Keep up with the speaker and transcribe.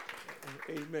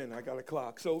Amen. I got a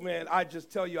clock. So, man, I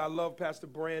just tell you, I love Pastor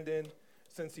Brandon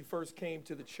since he first came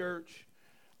to the church.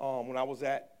 When I was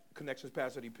at Connections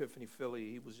Pastor at Epiphany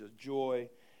Philly, he was just joy.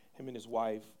 Him and his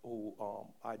wife, who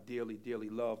I dearly, dearly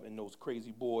love, and those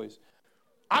crazy boys.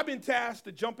 I've been tasked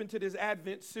to jump into this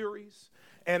Advent series,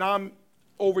 and I'm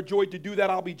overjoyed to do that.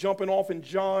 I'll be jumping off in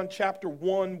John chapter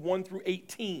 1, 1 through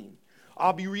 18.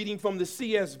 I'll be reading from the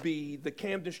CSB, the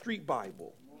Camden Street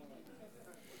Bible.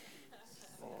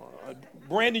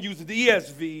 Brandon uses the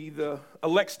ESV, the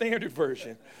Elect Standard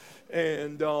Version,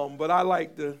 and but I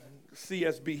like the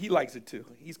CSB. He likes it too.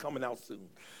 He's coming out soon.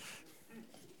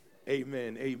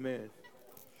 Amen. Amen.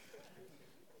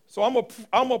 So I'm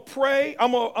a pray.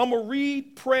 I'm a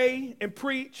read, pray, and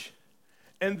preach,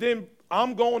 and then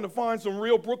I'm going to find some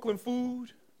real Brooklyn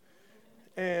food.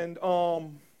 And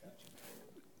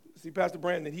see, Pastor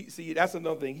Brandon. That's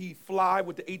another thing. He fly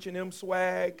with the H&M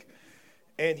swag,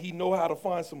 and he know how to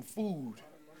find some food.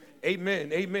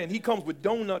 Amen. Amen. He comes with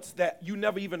donuts that you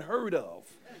never even heard of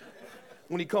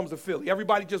when he comes to Philly.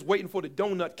 Everybody just waiting for the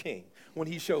Donut King when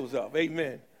he shows up.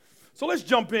 Amen. So let's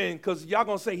jump in, because y'all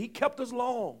going to say, he kept us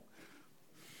long.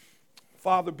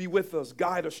 Father, be with us,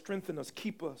 guide us, strengthen us,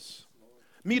 keep us.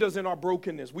 Meet us in our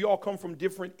brokenness. We all come from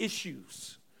different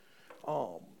issues.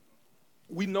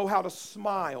 We know how to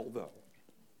smile, though.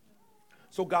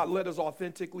 So God, let us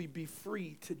authentically be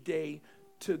free today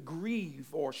to grieve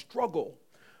or struggle.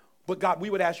 But God, we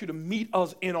would ask you to meet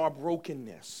us in our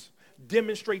brokenness.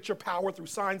 Demonstrate your power through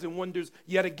signs and wonders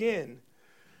yet again.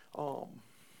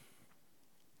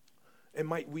 And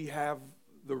might we have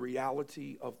the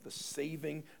reality of the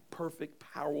saving, perfect,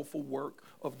 powerful work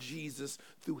of Jesus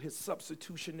through his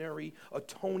substitutionary,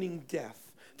 atoning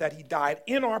death, that he died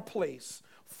in our place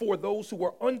for those who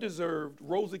were undeserved,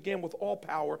 rose again with all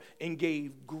power, and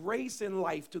gave grace and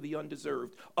life to the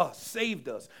undeserved. Saved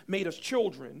us, made us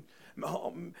children,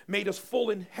 made us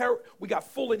we got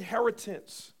full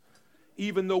inheritance,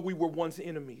 even though we were once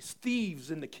enemies,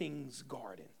 thieves in the king's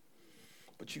garden.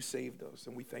 But you saved us,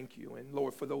 and we thank you. And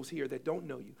Lord, for those here that don't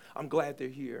know you, I'm glad they're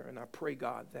here. And I pray,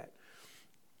 God, that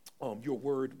your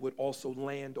word would also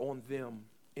land on them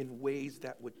in ways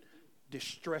that would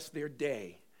distress their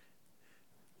day,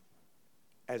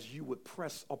 as you would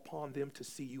press upon them to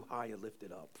see you high and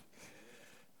lifted up.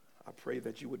 I pray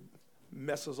that you would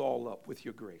mess us all up with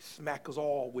your grace, smack us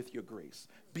all with your grace,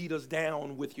 beat us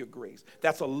down with your grace.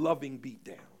 That's a loving beat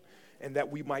down. And that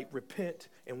we might repent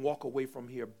and walk away from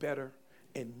here better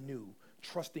and new,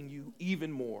 trusting you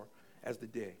even more as the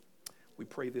day. We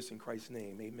pray this in Christ's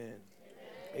name. Amen.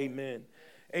 Amen.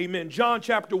 Amen. John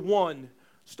chapter 1,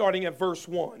 starting at verse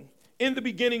 1. In the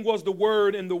beginning was the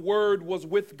Word, and the Word was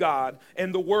with God,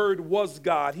 and the Word was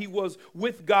God. He was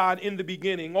with God in the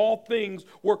beginning. All things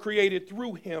were created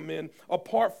through him, and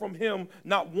apart from him,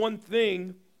 not one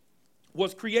thing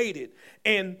was created.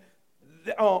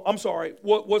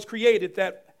 Was created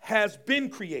that has been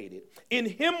created. In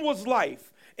him was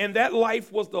life, and that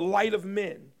life was the light of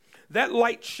men. That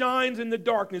light shines in the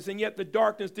darkness, and yet the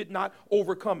darkness did not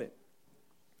overcome it.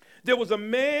 There was a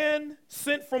man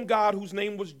sent from God whose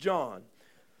name was John.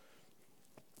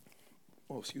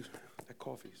 Oh, excuse me, that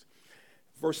coffee's.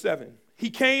 Verse 7. He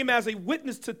came as a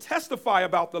witness to testify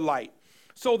about the light,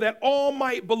 so that all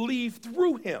might believe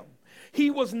through him. He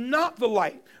was not the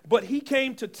light, but he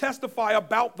came to testify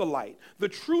about the light. The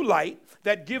true light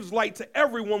that gives light to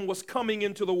everyone was coming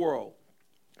into the world.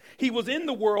 He was in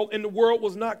the world, and the world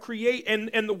was not created,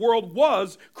 and the world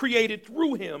was created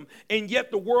through him, and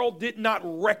yet the world did not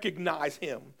recognize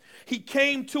him. He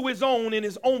came to his own, and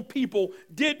his own people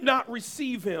did not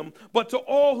receive him. But to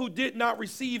all who did not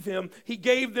receive him, he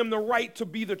gave them the right to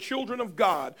be the children of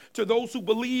God, to those who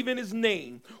believe in his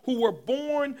name, who were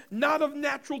born not of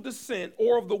natural descent,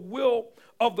 or of the will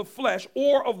of the flesh,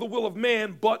 or of the will of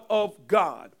man, but of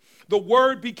God. The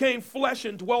Word became flesh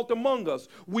and dwelt among us.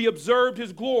 We observed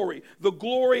his glory, the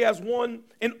glory as one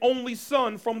and only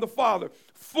Son from the Father,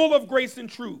 full of grace and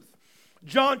truth.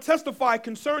 John testified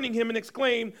concerning him and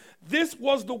exclaimed, "This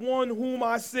was the one whom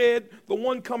I said, the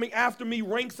one coming after me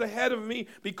ranks ahead of me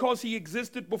because he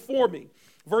existed before me."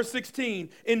 Verse 16,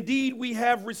 "Indeed, we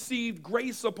have received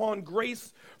grace upon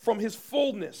grace from his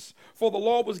fullness. For the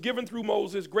law was given through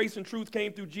Moses, grace and truth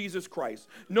came through Jesus Christ.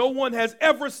 No one has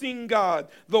ever seen God,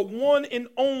 the one and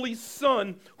only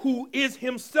Son, who is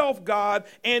himself God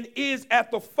and is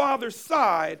at the Father's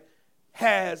side,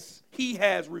 has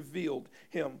revealed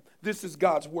him." This is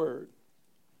God's word.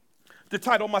 The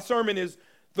title of my sermon is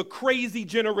The Crazy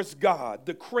Generous God.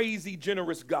 The Crazy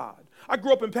Generous God. I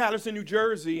grew up in Paterson, New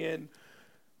Jersey, and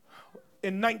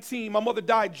my mother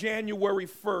died January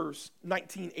 1st,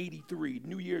 1983,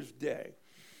 New Year's Day.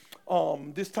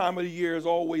 This time of the year is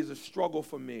always a struggle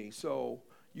for me, so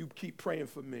you keep praying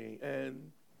for me.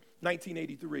 And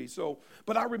 1983.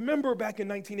 But I remember back in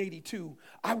 1982,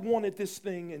 I wanted this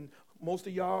thing, and most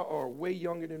of y'all are way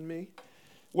younger than me,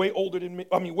 way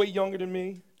younger than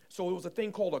me. So it was a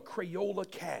thing called a Crayola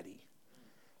Caddy.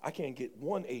 I can't get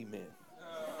one amen.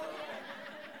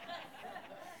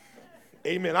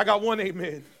 Amen. I got one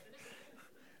amen.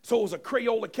 So it was a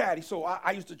Crayola Caddy. So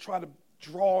I used to try to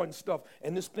draw and stuff,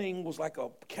 and this thing was like a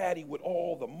caddy with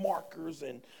all the markers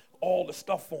and all the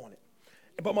stuff on it.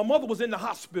 But my mother was in the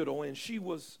hospital, and she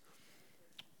was,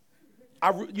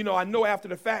 I know after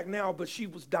the fact now, but she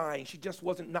was dying. She just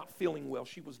wasn't not feeling well.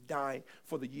 She was dying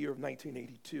for the year of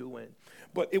 1982.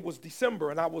 But it was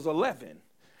December, and I was 11.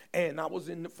 And I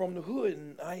was from the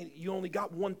hood, and you only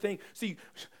got one thing. See,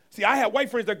 I had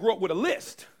white friends that grew up with a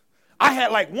list. I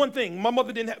had like one thing. My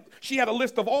mother didn't have, she had a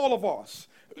list of all of us.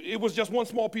 It was just one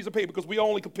small piece of paper because we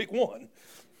only could pick one.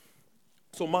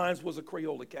 So mine was a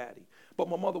Crayola Caddy. But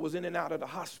my mother was in and out of the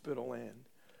hospital, and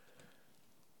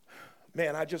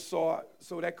man, I just saw,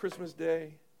 so that Christmas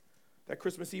day, that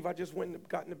Christmas Eve, I just went and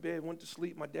got into bed, went to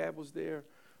sleep. My dad was there.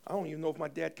 I don't even know if my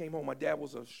dad came home. My dad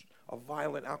was a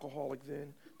violent alcoholic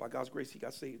then. By God's grace, he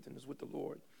got saved and is with the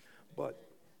Lord. But,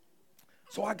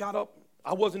 so I got up.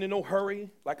 I wasn't in no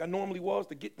hurry like I normally was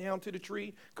to get down to the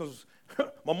tree because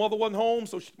my mother wasn't home,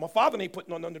 so my father ain't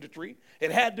putting on under the tree.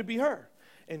 It had to be her.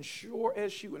 And sure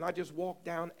as shoot, and I just walked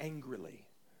down angrily,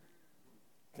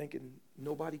 thinking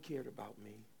nobody cared about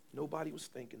me. Nobody was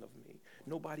thinking of me.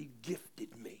 Nobody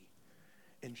gifted me.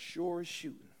 And sure as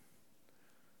shooting,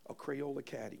 a Crayola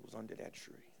Caddy was under that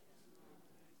tree.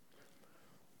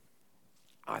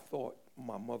 I thought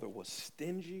my mother was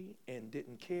stingy and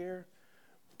didn't care,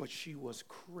 but she was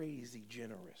crazy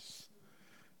generous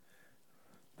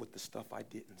with the stuff I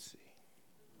didn't see.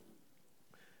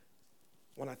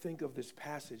 When I think of this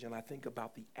passage and I think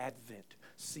about the Advent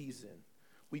season,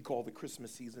 we call the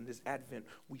Christmas season, this Advent,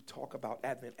 we talk about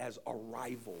Advent as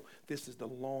arrival. This is the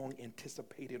long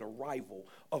anticipated arrival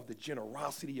of the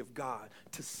generosity of God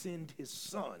to send his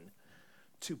son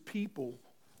to people,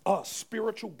 us,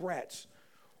 spiritual brats,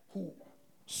 who,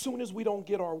 soon as we don't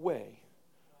get our way,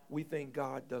 we think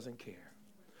God doesn't care.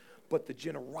 But the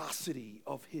generosity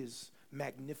of his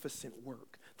magnificent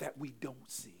work that we don't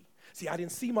see. See, I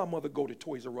didn't see my mother go to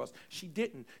Toys R Us. She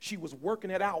didn't. She was working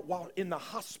it out while in the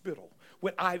hospital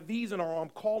with IVs in her arm,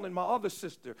 calling my other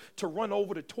sister to run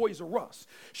over to Toys R Us.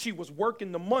 She was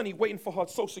working the money, waiting for her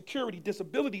Social Security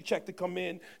disability check to come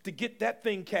in to get that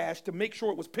thing cashed, to make sure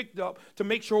it was picked up, to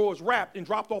make sure it was wrapped and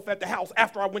dropped off at the house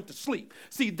after I went to sleep.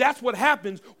 See, that's what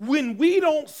happens when we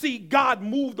don't see God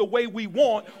move the way we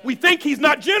want. We think he's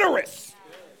not generous.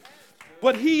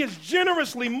 But he is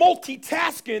generously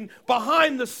multitasking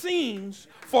behind the scenes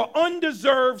for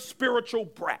undeserved spiritual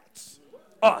brats,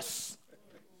 us.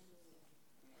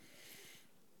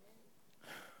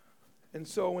 And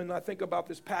so when I think about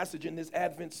this passage in this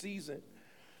Advent season,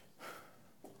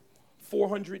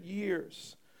 400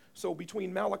 years. So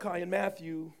between Malachi and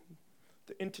Matthew,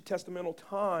 the intertestamental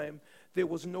time, there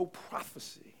was no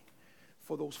prophecy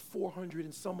for those 400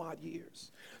 and some odd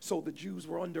years. So the Jews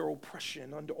were under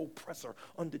oppression, under oppressor,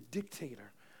 under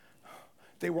dictator.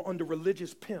 They were under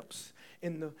religious pimps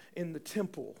in the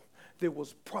temple. There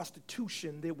was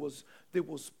prostitution. There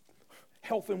was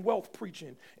health and wealth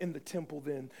preaching in the temple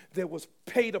then. There was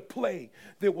pay to play.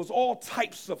 There was all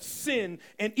types of sin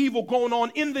and evil going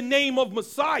on in the name of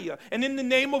Messiah and in the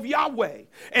name of Yahweh.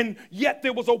 And yet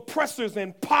there was oppressors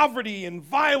and poverty and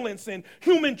violence and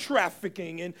human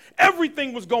trafficking, and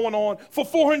everything was going on. For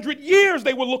 400 years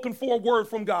they were looking for a word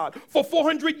from God. For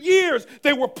 400 years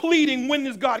they were pleading, when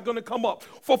is God going to come up?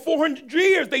 For 400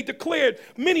 years they declared,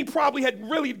 many probably had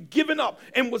really given up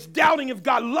and was doubting if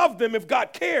God loved them, if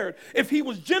God cared, if he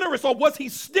was generous, or was he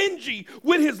stingy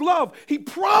with his love. He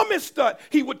promised that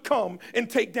he would come and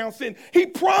take down sin. He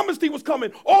promised he was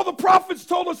coming. All the prophets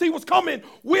told us he was coming.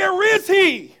 Where is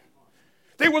he?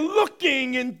 They were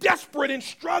looking and desperate and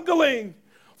struggling.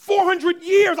 400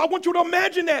 years. I want you to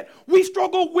imagine that. We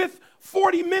struggle with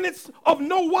 40 minutes of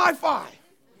no Wi-Fi.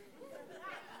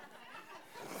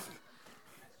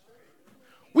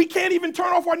 We can't even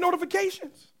turn off our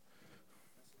notifications.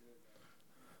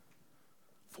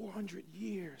 400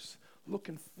 years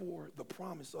looking for the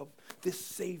promise of this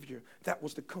Savior that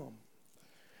was to come.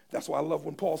 That's why I love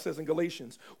when Paul says in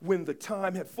Galatians, when the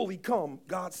time had fully come,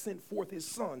 God sent forth his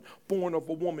son, born of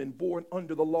a woman, born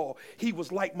under the law. He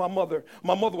was like my mother.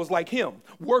 My mother was like him,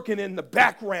 working in the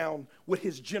background with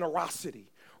his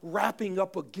generosity, wrapping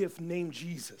up a gift named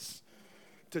Jesus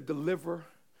to deliver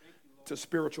to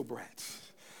spiritual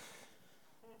brats.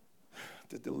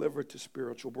 to deliver to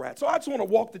spiritual brats. So I just want to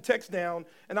walk the text down,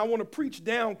 and I want to preach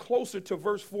down closer to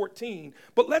verse 14.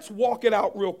 But let's walk it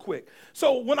out real quick.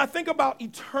 So when I think about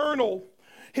eternal,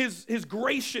 his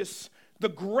gracious, the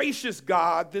gracious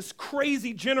God, this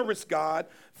crazy, generous God,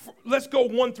 let's go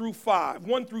 1 through 5.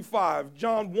 1 through 5.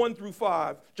 John 1 through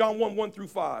 5. John 1, 1 through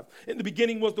 5. In the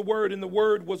beginning was the Word, and the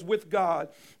Word was with God,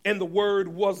 and the Word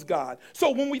was God.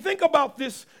 So when we think about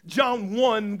this John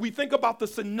 1, we think about the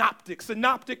synoptics.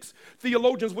 Synoptics,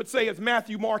 theologians would say, is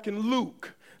Matthew, Mark, and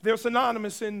Luke. They're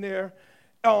synonymous in their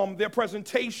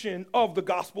presentation of the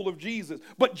gospel of Jesus.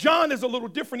 But John is a little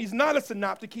different. He's not a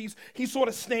synoptic. He sort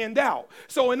of stand out.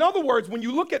 So in other words, when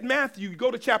you look at Matthew, you go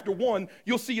to chapter 1,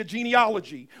 you'll see a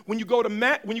genealogy. When you go to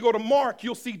Mark,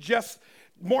 you'll see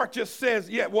Mark just says,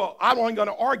 yeah, well, I'm not going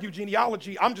to argue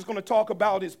genealogy. I'm just going to talk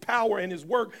about his power and his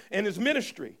work and his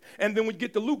ministry. And then when you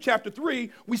get to Luke chapter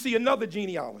 3, we see another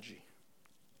genealogy.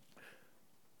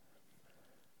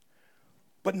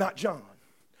 But not John.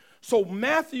 So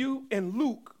Matthew and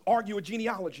Luke argue a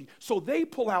genealogy. So they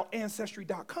pull out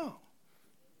Ancestry.com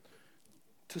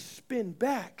to spin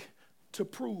back to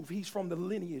prove he's from the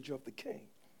lineage of the king.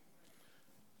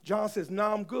 John says,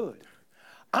 nah, I'm good.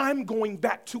 I'm going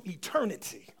back to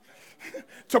eternity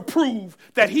to prove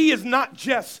that he is not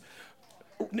just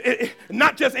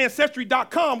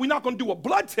Ancestry.com. We're not going to do a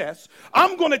blood test.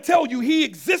 I'm going to tell you he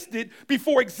existed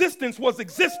before existence was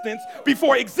existence.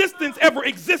 Before existence ever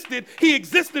existed, he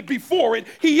existed before it.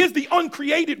 He is the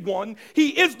uncreated one.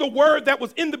 He is the Word that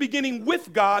was in the beginning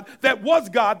with God, that was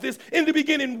God, this in the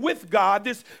beginning with God,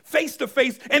 this face to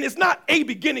face. And it's not a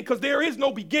beginning because there is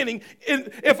no beginning.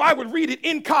 If I would read it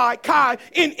in Kai,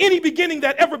 in any beginning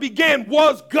that ever began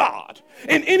was God.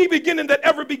 In any beginning that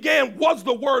ever began was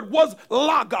the Word, was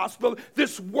Logos,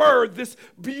 this Word, this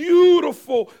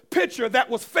beautiful picture that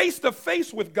was face to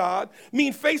face with God.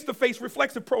 Mean face to face,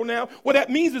 reflexive pronoun. What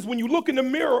that means is when you look in the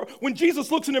mirror, when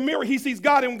Jesus looks in the mirror, he sees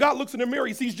God, and when God looks in the mirror,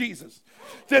 he sees Jesus.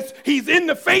 He's in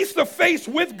the face to face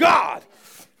with God.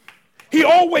 He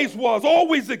always was,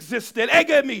 always existed.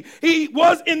 Egemi. He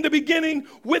was in the beginning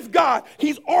with God.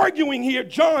 He's arguing here,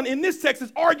 John in this text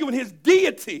is arguing his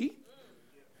deity.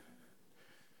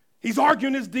 He's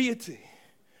arguing his deity.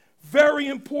 Very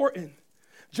important.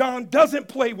 John doesn't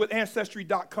play with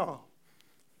Ancestry.com.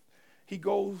 He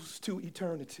goes to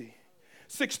eternity.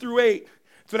 6 through 8.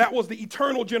 So that was the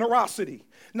eternal generosity.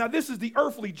 Now this is the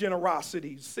earthly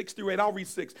generosity. 6 through 8. I'll read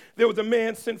 6. There was a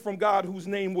man sent from God whose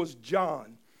name was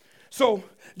John. So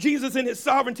Jesus in his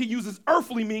sovereignty uses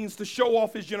earthly means to show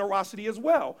off his generosity as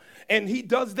well. And he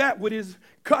does that with his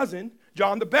cousin,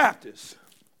 John the Baptist.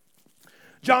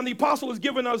 John the Apostle has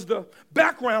given us the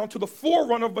background to the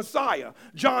forerunner of Messiah.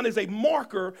 John is a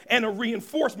marker and a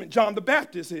reinforcement. John the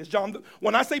Baptist is.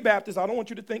 When I say Baptist, I don't want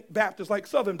you to think Baptist like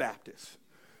Southern Baptist.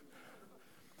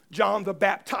 John the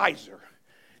Baptizer.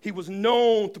 He was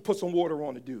known to put some water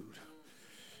on a dude.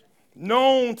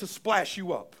 Known to splash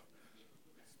you up.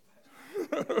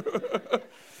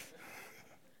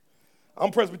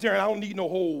 I'm Presbyterian. I don't need no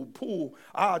whole pool.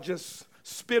 I'll just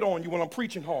spit on you when I'm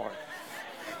preaching hard.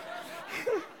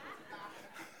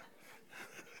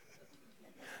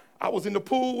 I was in the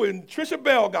pool when Trisha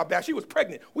Bell got back. She was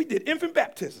pregnant. We did infant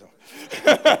baptism.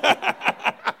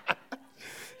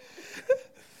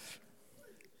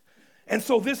 And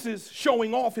so this is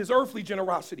showing off his earthly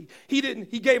generosity.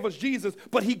 He gave us Jesus,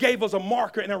 but he gave us a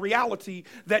marker and a reality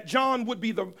that John would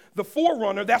be the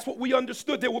forerunner. That's what we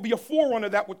understood. There would be a forerunner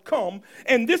that would come.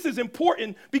 And this is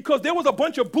important because there was a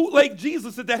bunch of bootleg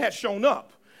Jesuses that had shown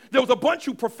up. There was a bunch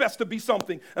who professed to be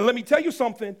something. And let me tell you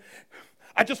something.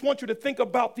 I just want you to think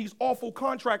about these awful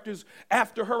contractors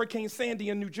after Hurricane Sandy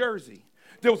in New Jersey.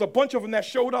 There was a bunch of them that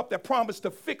showed up that promised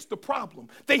to fix the problem.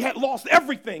 They had lost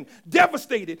everything,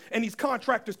 devastated, and these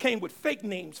contractors came with fake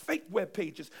names, fake web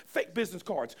pages, fake business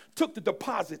cards, took the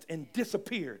deposits and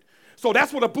disappeared. So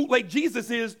that's what a bootleg Jesus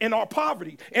is in our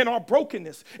poverty, in our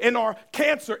brokenness, in our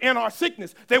cancer, in our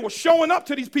sickness. They were showing up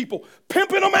to these people,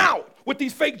 pimping them out with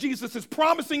these fake Jesuses,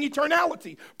 promising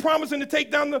eternality, promising to take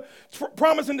down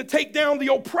the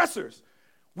oppressors.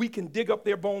 We can dig up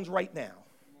their bones right now.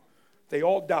 They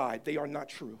all died. They are not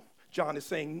true. John is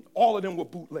saying all of them were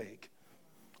bootleg.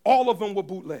 All of them were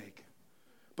bootleg.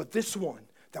 But this one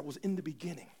that was in the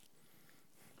beginning,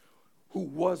 who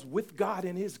was with God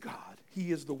and is God,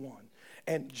 he is the one.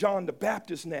 And John the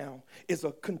Baptist now is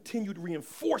a continued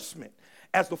reinforcement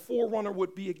as the forerunner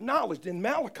would be acknowledged in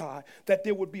Malachi that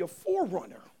there would be a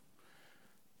forerunner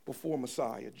before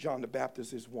Messiah. John the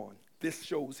Baptist is one. This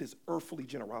shows his earthly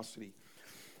generosity.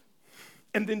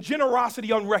 And then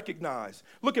generosity unrecognized.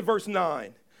 Look at verse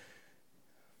 9.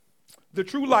 The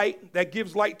true light that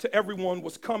gives light to everyone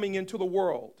was coming into the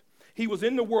world. He was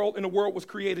in the world, and the world was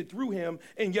created through him,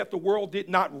 and yet the world did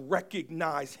not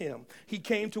recognize him. He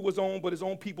came to his own, but his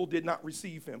own people did not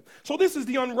receive him. So this is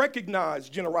the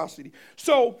unrecognized generosity.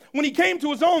 So when he came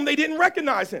to his own, they didn't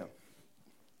recognize him.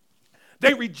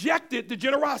 They rejected the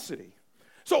generosity.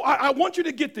 So I want you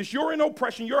to get this. You're in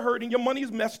oppression. You're hurting. Your money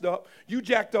is messed up. You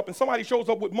jacked up, and somebody shows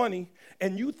up with money,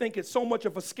 and you think it's so much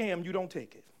of a scam, you don't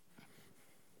take it.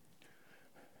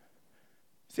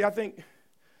 See, I think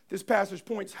this passage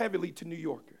points heavily to New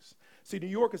Yorkers. See, New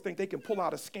Yorkers think they can pull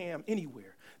out a scam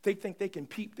anywhere. They think they can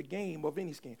peep the game of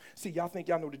any scam. See, y'all think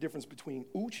y'all know the difference between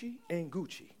Uchi and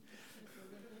Gucci.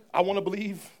 I want to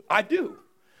believe I do.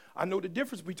 I know the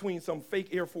difference between some fake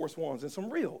Air Force Ones and some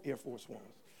real Air Force Ones.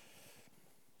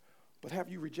 But have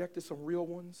you rejected some real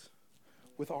ones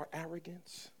with our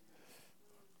arrogance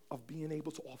of being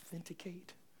able to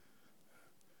authenticate?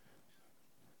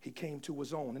 He came to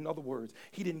his own. In other words,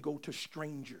 he didn't go to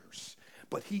strangers.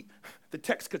 But the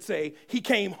text could say, he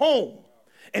came home,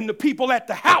 and the people at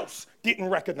the house didn't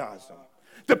recognize him.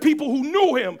 The people who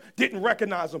knew him didn't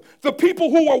recognize him. The people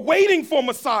who were waiting for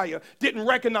Messiah didn't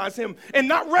recognize him. And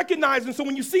not recognizing, so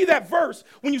when you see that verse,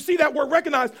 when you see that word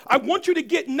recognize, I want you to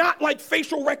get not like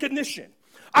facial recognition.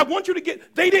 I want you to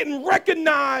get, they didn't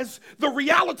recognize the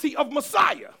reality of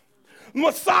Messiah.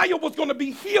 Messiah was going to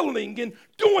be healing and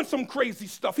doing some crazy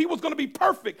stuff. He was going to be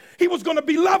perfect. He was going to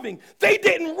be loving. They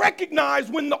didn't recognize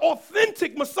when the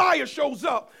authentic Messiah shows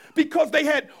up because they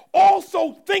had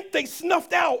also think they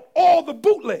snuffed out all the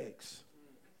bootlegs.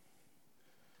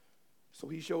 So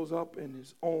he shows up and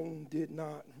his own did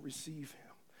not receive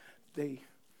him. They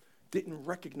didn't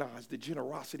recognize the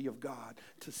generosity of God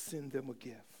to send them a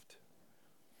gift.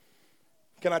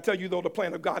 Can I tell you, though, the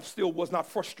plan of God still was not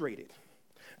frustrated.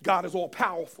 God is all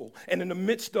powerful, and in the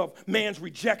midst of man's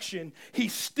rejection, he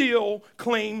still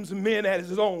claims men as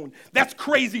his own. That's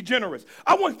crazy generous.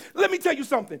 Let me tell you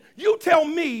something. You tell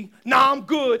me, nah, I'm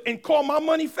good, and call my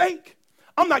money fake,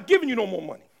 I'm not giving you no more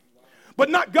money.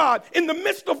 But not God. In the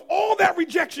midst of all that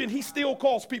rejection, he still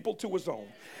calls people to his own.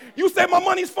 You say my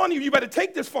money's funny, you better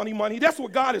take this funny money. That's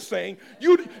what God is saying.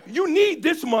 You need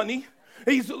this money.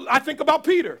 I think about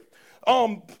Peter.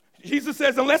 Jesus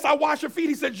says, unless I wash your feet,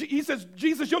 he says,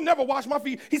 Jesus, you'll never wash my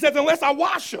feet. He says, unless I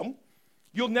wash them,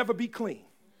 you'll never be clean.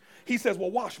 He says,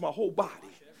 well, wash my whole body.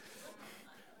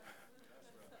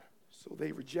 So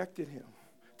they rejected him.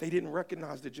 They didn't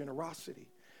recognize the generosity.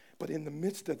 But in the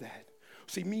midst of that,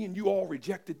 see, me and you all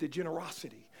rejected the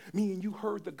generosity. Me and you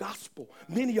heard the gospel.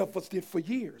 Many of us did for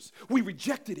years. We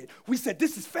rejected it. We said,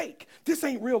 this is fake. This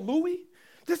ain't real Louis.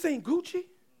 This ain't Gucci.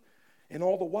 And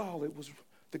all the while,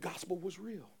 the gospel was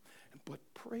real. But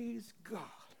praise God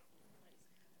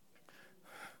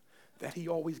that he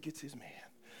always gets his man.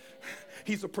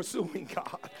 He's a pursuing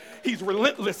God. He's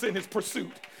relentless in his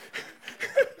pursuit.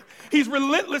 He's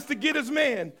relentless to get his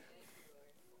man.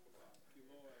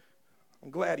 I'm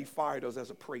glad he fired us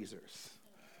as appraisers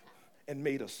and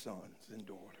made us sons and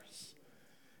daughters.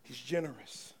 He's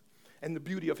generous. And the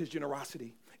beauty of his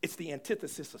generosity, it's the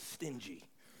antithesis of stingy.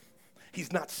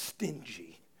 He's not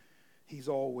stingy. He's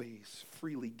always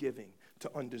freely giving to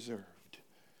undeserved.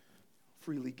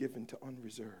 Freely given to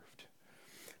unreserved.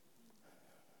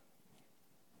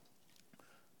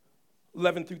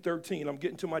 11 through 13, I'm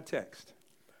getting to my text.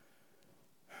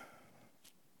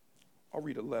 I'll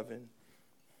read 11.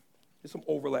 There's some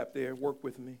overlap there. Work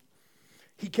with me.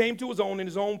 He came to his own, and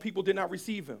his own people did not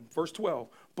receive him. Verse 12.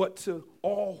 But to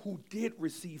all who did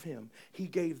receive him, he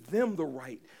gave them the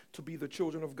right to be the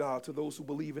children of God, to those who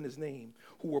believe in his name,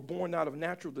 who were born not of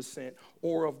natural descent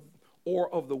or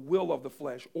of the will of the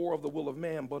flesh or of the will of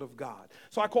man, but of God.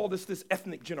 So I call this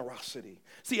ethnic generosity.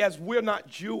 See, as we're not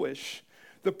Jewish,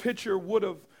 the picture would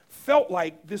have felt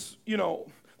like this,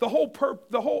 the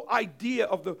whole idea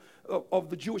of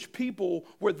the Jewish people,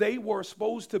 where they were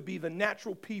supposed to be the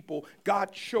natural people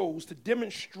God chose to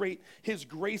demonstrate his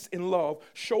grace and love,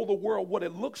 show the world what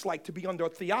it looks like to be under a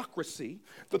theocracy,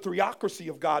 the theocracy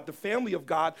of God, the family of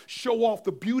God, show off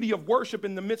the beauty of worship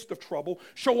in the midst of trouble,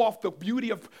 show off the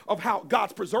beauty of how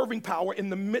God's preserving power in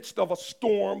the midst of a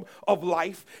storm of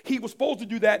life. He was supposed to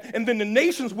do that, and then the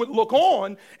nations would look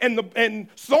on, and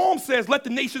Psalm says, let the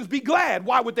nations be glad.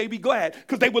 Why would they be glad?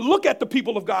 Because they would look at the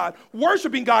people of God,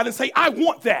 worshiping God, and say, I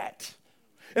want that.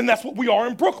 And that's what we are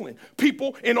in Brooklyn.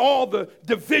 People in all the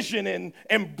division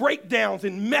and breakdowns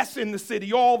and mess in the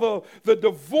city, all the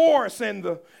divorce and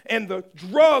the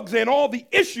drugs and all the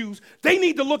issues, they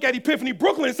need to look at Epiphany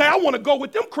Brooklyn and say, I want to go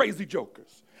with them crazy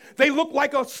jokers. They look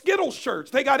like a Skittles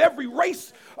church. They got every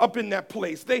race up in that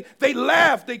place. They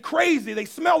laugh. They crazy. They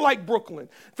smell like Brooklyn.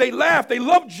 They laugh. They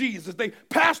love Jesus. They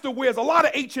pastor wears a lot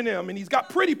of H&M, and he's got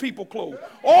pretty people clothes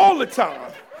all the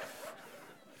time.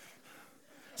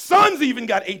 Sons even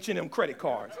got H&M credit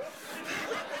cards.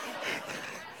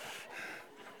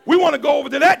 We want to go over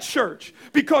to that church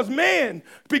because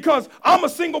I'm a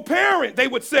single parent, they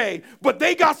would say, but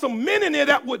they got some men in there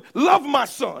that would love my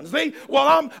sons.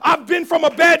 I've been from a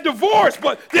bad divorce,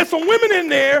 but there's some women in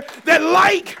there that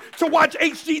like to watch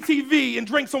HGTV and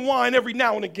drink some wine every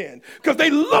now and again because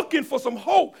they looking for some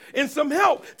hope and some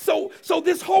help. So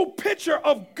this whole picture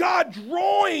of God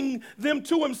drawing them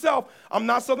to himself. I'm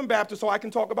not Southern Baptist, so I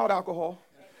can talk about alcohol.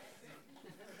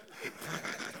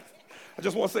 I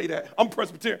just want to say that. I'm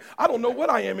Presbyterian. I don't know what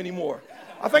I am anymore.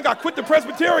 I think I quit the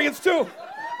Presbyterians too.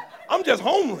 I'm just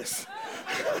homeless.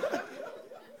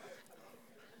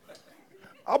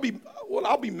 I'll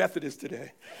be Methodist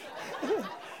today.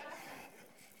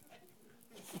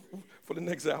 For the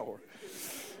next hour.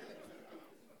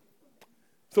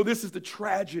 So this is the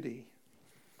tragedy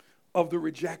of the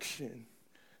rejection.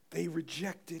 They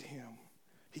rejected him.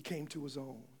 He came to his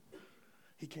own.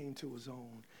 He came to his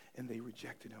own, and they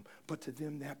rejected him. But to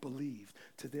them that believed,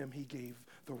 to them he gave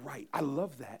the right. I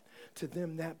love that. To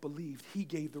them that believed, he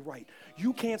gave the right.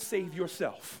 You can't save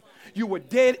yourself. You were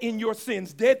dead in your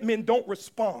sins. Dead men don't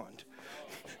respond.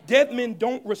 Dead men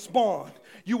don't respond.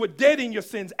 You were dead in your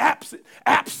sins,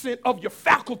 absent of your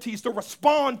faculties to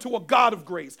respond to a God of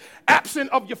grace.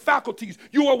 Absent of your faculties,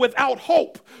 you are without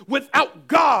hope, without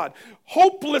God,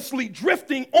 hopelessly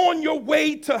drifting on your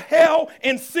way to hell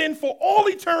and sin for all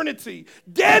eternity.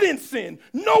 Dead in sin,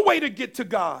 no way to get to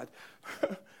God.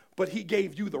 But he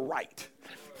gave you the right.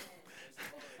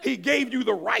 He gave you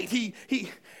the right.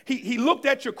 He looked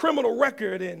at your criminal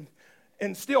record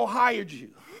and still hired you.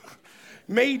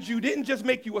 Didn't just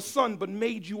make you a son, but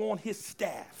made you on his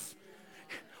staff.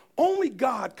 Only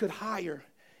God could hire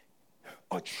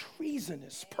a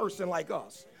treasonous person like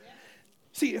us.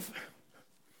 See, if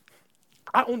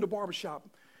I owned a barbershop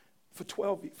for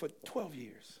 12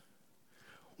 years,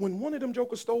 when one of them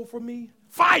jokers stole from me,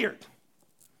 fired.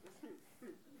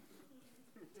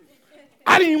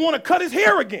 I didn't even want to cut his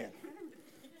hair again.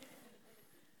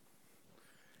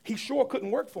 He sure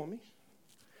couldn't work for me.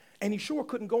 And he sure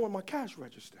couldn't go in my cash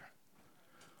register.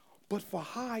 But for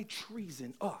high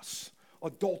treason, us,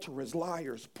 adulterers,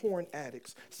 liars, porn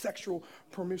addicts, sexual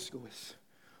promiscuous,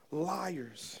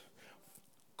 liars,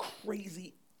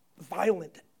 crazy,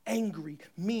 violent, angry,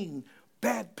 mean,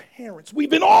 bad parents. We've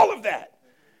been all of that.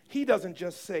 He doesn't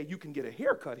just say you can get a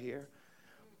haircut here,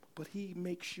 but he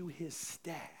makes you his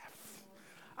staff.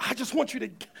 I just want you to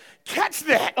catch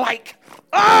that, like,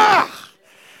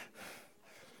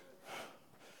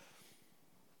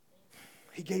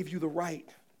 He gave you the right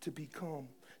to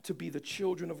be the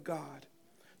children of God,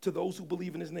 to those who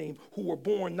believe in his name, who were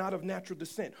born not of natural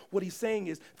descent. What he's saying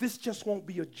is, this just won't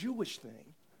be a Jewish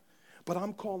thing, but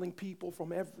I'm calling people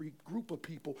from every group of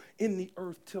people in the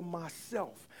earth to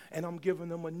myself, and I'm giving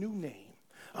them a new name.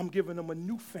 I'm giving them a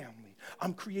new family.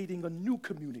 I'm creating a new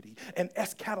community, an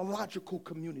eschatological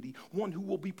community, one who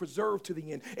will be preserved to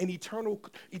the end, an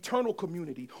eternal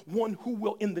community, one who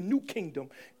will, in the new kingdom,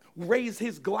 raise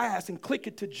his glass and click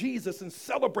it to Jesus and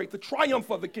celebrate the triumph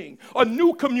of the King. A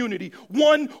new community,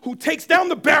 one who takes down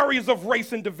the barriers of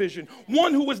race and division,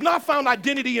 one who has not found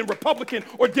identity in Republican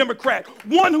or Democrat,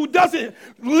 one who doesn't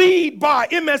lead by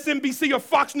MSNBC or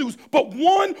Fox News, but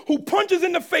one who punches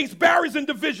in the face barriers and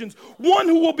divisions, one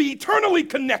who will be eternally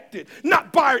connected,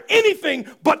 not by anything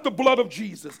but the blood of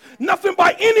Jesus, nothing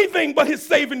by anything but his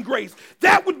saving grace.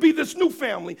 That would be this new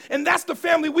family, and that's the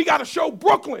family we got to show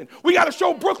Brooklyn. We got to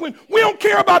show Brooklyn we don't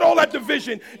care about all that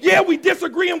division. Yeah, we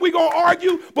disagree and we're going to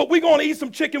argue, but we're going to eat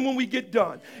some chicken when we get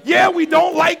done. Yeah, we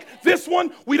don't like this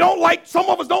one. Some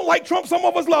of us don't like Trump, some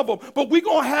of us love him, but we're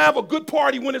going to have a good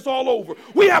party when it's all over.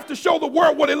 We have to show the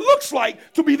world what it looks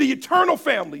like to be the eternal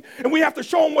family, and we have to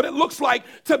show them what it looks like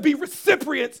to be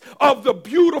recipients of the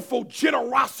beautiful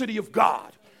generosity of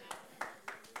God.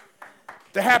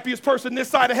 The happiest person this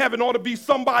side of heaven ought to be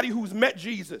somebody who's met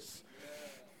Jesus.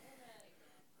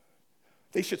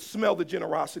 They should smell the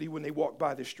generosity when they walk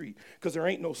by the street, because there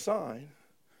ain't no sign.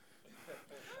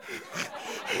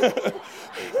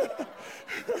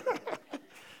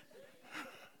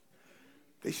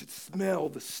 They should smell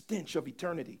the stench of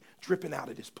eternity dripping out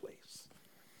of this place.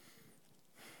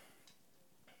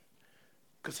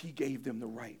 Because he gave them the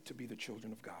right to be the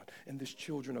children of God. And this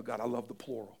children of God, I love the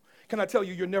plural. Can I tell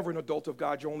you, you're never an adult of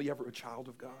God. You're only ever a child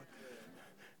of God.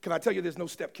 Can I tell you, there's no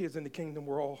stepkids in the kingdom.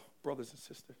 We're all brothers and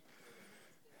sisters.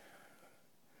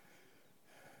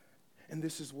 And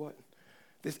this is what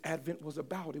this Advent was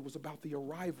about. It was about the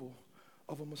arrival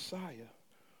of a Messiah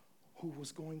who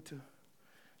was going to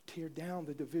tear down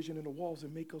the division in the walls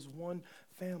and make us one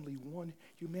family, one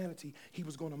humanity. He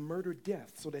was going to murder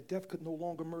death so that death could no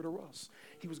longer murder us.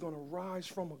 He was going to rise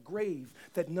from a grave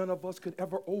that none of us could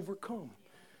ever overcome.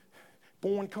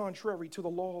 Born contrary to the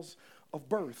laws of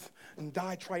birth and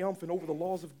die triumphant over the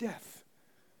laws of death.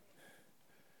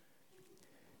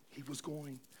 He was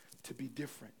going to be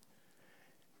different.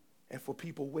 And for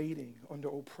people waiting under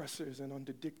oppressors and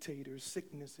under dictators,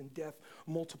 sickness and death,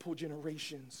 multiple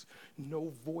generations, no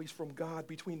voice from God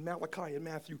between Malachi and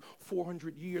Matthew,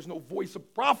 400 years, no voice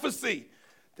of prophecy.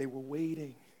 They were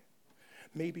waiting.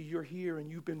 Maybe you're here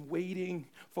and you've been waiting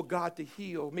for God to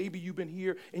heal. Maybe you've been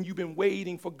here and you've been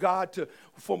waiting for God to,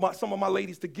 some of my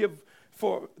ladies to give,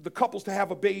 for the couples to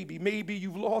have a baby. Maybe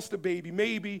you've lost a baby.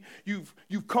 Maybe you've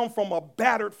come from a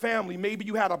battered family. Maybe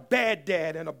you had a bad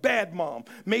dad and a bad mom.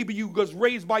 Maybe you was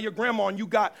raised by your grandma and you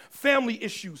got family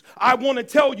issues. I want to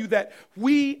tell you that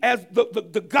we, as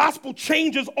the gospel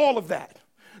changes all of that.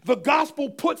 The gospel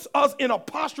puts us in a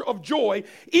posture of joy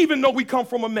even though we come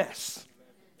from a mess.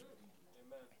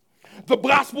 The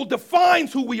gospel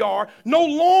defines who we are, no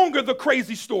longer the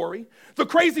crazy story. The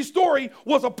crazy story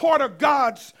was a part of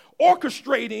God's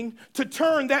orchestrating to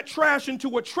turn that trash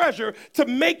into a treasure, to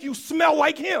make you smell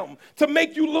like him, to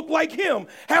make you look like him.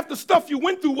 Half the stuff you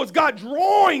went through was God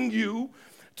drawing you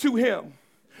to him.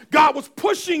 God was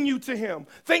pushing you to him.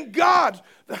 Thank God.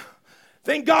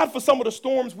 Thank God for some of the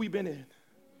storms we've been in.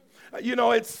 You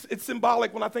know, it's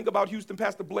symbolic when I think about Houston.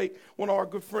 Pastor Blake, one of our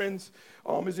good friends,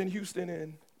 is in Houston,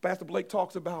 and Pastor Blake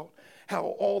talks about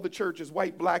how all the churches,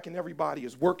 white, black, and everybody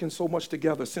is working so much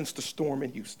together since the storm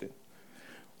in Houston.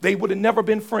 They would have never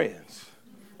been friends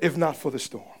if not for the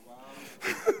storm.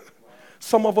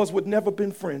 Some of us would never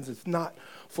been friends if not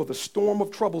for the storm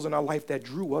of troubles in our life that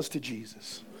drew us to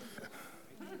Jesus.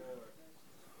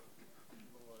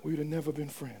 We would have never been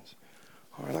friends.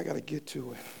 All right, I got to get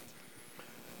to it.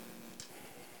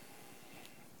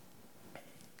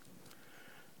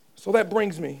 So that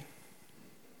brings me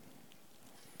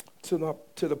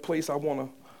to the place I want to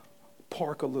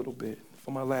park a little bit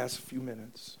for my last few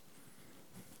minutes.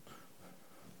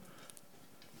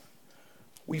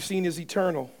 We've seen his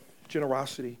eternal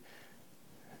generosity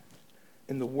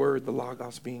in the Word, the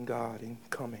Logos being God and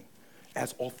coming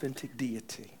as authentic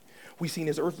deity. We've seen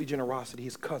his earthly generosity,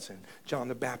 his cousin, John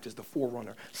the Baptist, the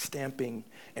forerunner, stamping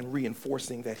and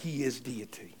reinforcing that he is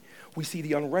deity. We see the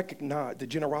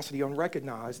generosity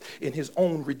unrecognized in his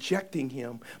own rejecting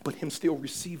him, but him still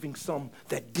receiving some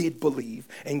that did believe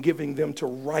and giving them to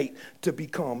right to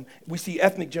become. We see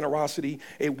ethnic generosity.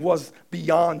 It was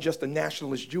beyond just a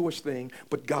nationalist Jewish thing,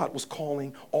 but God was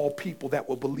calling all people that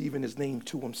will believe in his name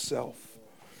to himself.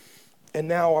 And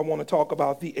now I want to talk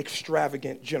about the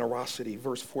extravagant generosity,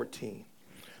 verse 14.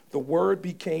 The Word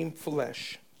became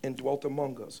flesh and dwelt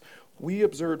among us. We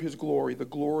observed his glory, the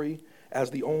glory as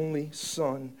the only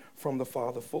Son from the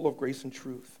Father, full of grace and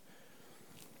truth.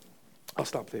 I'll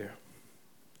stop there.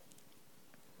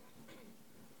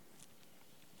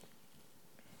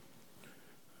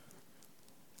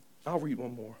 I'll read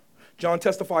one more. John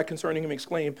testified concerning him,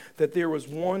 exclaimed that there was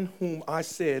one whom I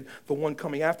said, the one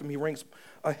coming after me ranks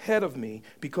ahead of me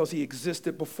because he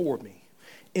existed before me.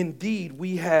 Indeed,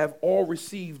 we have all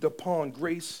received upon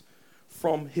grace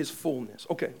from his fullness.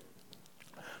 Okay.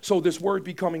 So this word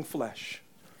becoming flesh.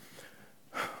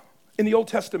 In the Old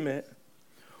Testament,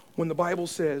 when the Bible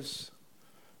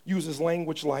uses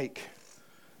language like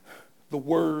the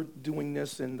word doing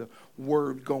this and the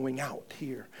word going out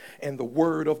here and the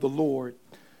word of the Lord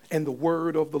and the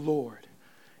word of the Lord,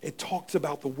 it talks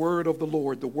about the word of the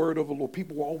Lord, the word of the Lord.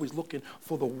 People were always looking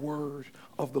for the word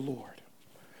of the Lord.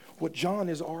 What John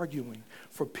is arguing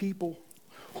for people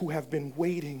who have been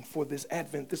waiting for this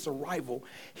advent, this arrival,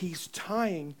 he's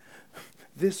tying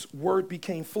this word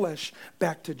became flesh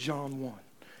back to John 1.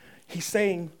 He's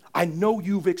saying, I know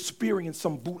you've experienced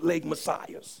some bootleg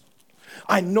messiahs.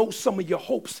 I know some of your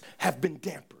hopes have been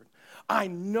dampened. I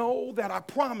know that I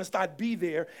promised I'd be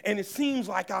there, and it seems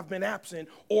like I've been absent,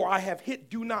 or I have hit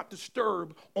do not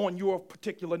disturb on your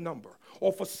particular number.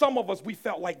 Or for some of us, we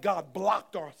felt like God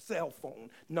blocked our cell phone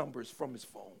numbers from his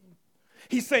phone.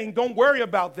 He's saying, don't worry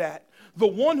about that. The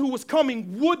one who was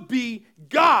coming would be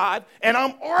God, and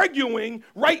I'm arguing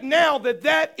right now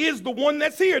that is the one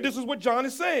that's here. This is what John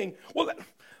is saying. Well,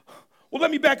 Well, let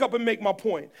me back up and make my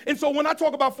point. And so when I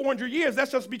talk about 400 years,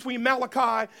 that's just between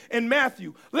Malachi and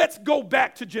Matthew. Let's go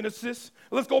back to Genesis.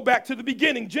 Let's go back to the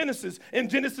beginning, Genesis. In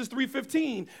Genesis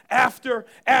 3:15, after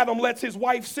Adam lets his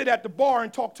wife sit at the bar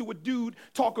and talk to a dude,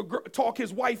 talk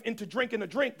his wife into drinking a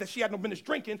drink that she had no business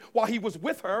drinking while he was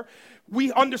with her,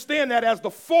 we understand that as the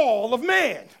fall of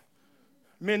man.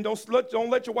 Men, don't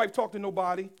let your wife talk to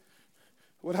nobody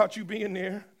without you being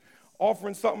there,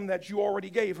 offering something that you already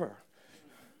gave her.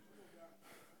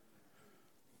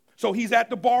 So he's at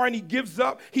the bar and he gives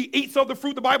up. He eats of the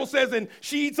fruit, the Bible says, and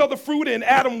she eats of the fruit, and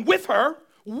Adam with her,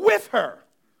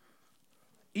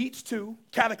 eats too.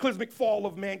 Cataclysmic fall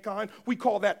of mankind. We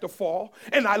call that the fall.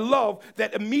 And I love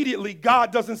that immediately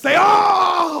God doesn't say,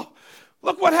 oh,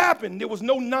 look what happened. There was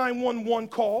no 911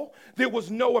 call. There was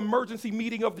no emergency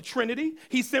meeting of the Trinity.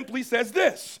 He simply says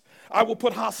this: I will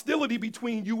put hostility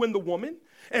between you and the woman,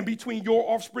 and between your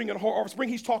offspring and her offspring.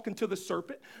 He's talking to the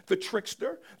serpent, the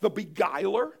trickster, the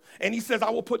beguiler. And he says, I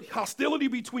will put hostility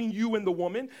between you and the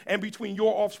woman, and between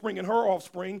your offspring and her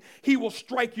offspring. He will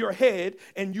strike your head,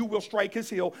 and you will strike his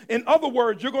heel. In other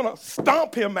words, you're going to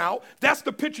stomp him out. That's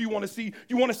the picture you want to see.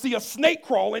 You want to see a snake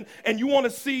crawling, and you want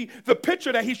to see the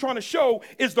picture that he's trying to show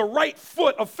is the right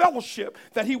foot of fellowship,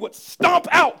 that he would stomp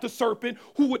out the serpent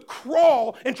who would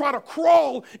crawl and try to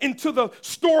crawl into the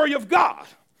story of God.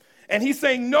 And he's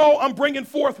saying, no, I'm bringing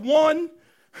forth one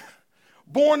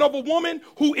born of a woman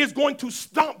who is going to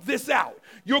stomp this out.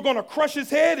 You're going to crush his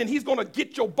head, and he's going to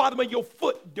get your bottom of your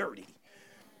foot dirty.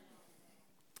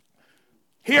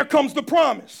 Here comes the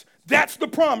promise. That's the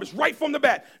promise right from the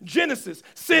bat. Genesis,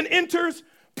 sin enters,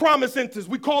 promise enters.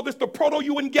 We call this the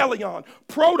proto-evangelion.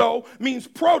 Proto means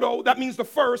proto, that means the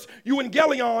first.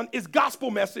 Evangelion is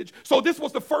gospel message. So this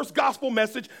was the first gospel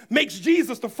message, makes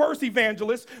Jesus the first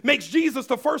evangelist, makes Jesus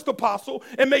the first apostle,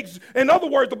 and makes, in other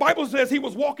words, the Bible says he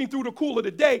was walking through the cool of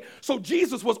the day. So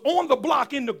Jesus was on the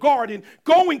block in the garden,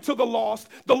 going to the lost.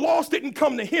 The lost didn't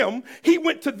come to him. He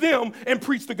went to them and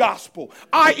preached the gospel.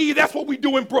 I.e., that's what we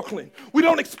do in Brooklyn. We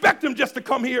don't expect him just to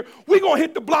come here. We're going to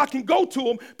hit the block and go to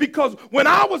him, because when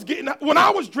I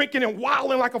was drinking and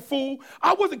wilding like a fool,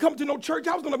 I wasn't coming to no church.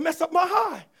 I was going to mess up my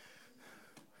high.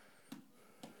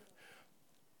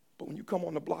 But when you come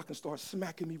on the block and start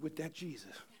smacking me with that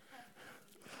Jesus,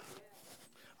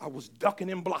 I was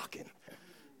ducking and blocking.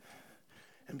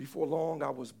 And before long, I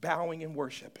was bowing and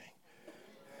worshiping.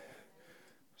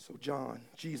 So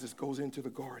Jesus goes into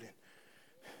the garden.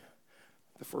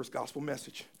 The first gospel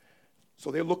message. So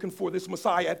they're looking for this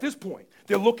Messiah at this point.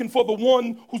 They're looking for the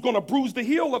one who's going to bruise the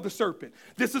heel of the serpent.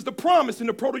 This is the promise in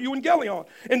the proto-evangelion.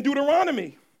 In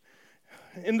Deuteronomy,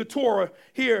 in the Torah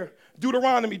here,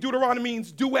 Deuteronomy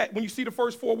means duet. When you see the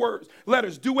first four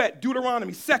letters, duet,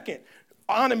 Deuteronomy. Second,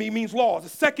 onomy means laws, the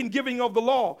second giving of the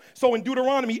law. So in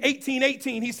Deuteronomy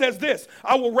 18:18, he says this: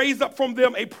 I will raise up from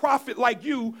them a prophet like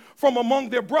you from among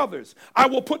their brothers. I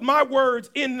will put my words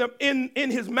in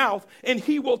his mouth, and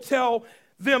he will tell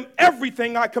them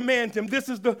everything I command him. This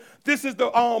is the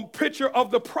picture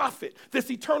of the prophet, this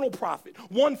eternal prophet,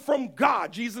 one from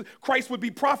God. Jesus Christ would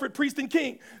be prophet, priest, and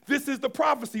king. This is the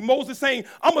prophecy. Moses saying,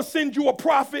 I'm going to send you a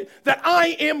prophet that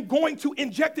I am going to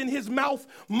inject in his mouth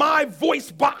my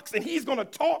voice box, and he's going to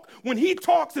talk. When he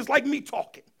talks, it's like me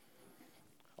talking.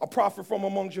 A prophet from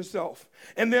amongst yourself.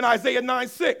 And then Isaiah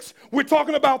 9:6, we're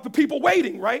talking about the people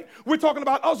waiting, right? We're talking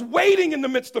about us waiting in the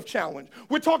midst of challenge.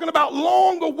 We're talking about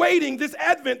long awaiting this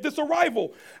advent, this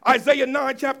arrival. Isaiah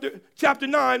 9, chapter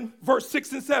 9, verse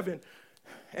 6 and 7.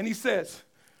 And he says,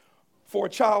 for a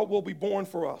child will be born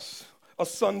for us. A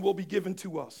son will be given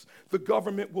to us. The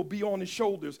government will be on his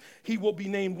shoulders. He will be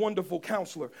named Wonderful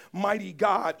Counselor, Mighty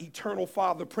God, Eternal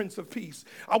Father, Prince of Peace.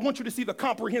 I want you to see the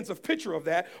comprehensive picture of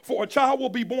that. For a child will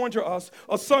be born to us.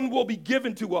 A son will be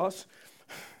given to us.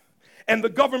 And the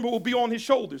government will be on his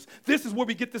shoulders. This is where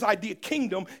we get this idea,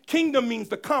 kingdom. Kingdom means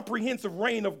the comprehensive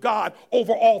reign of God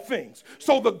over all things.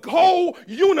 So the whole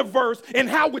universe and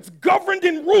how it's governed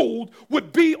and ruled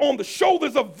would be on the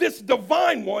shoulders of this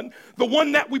divine one, the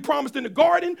one that we promised in the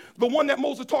garden, the one that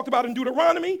Moses talked about in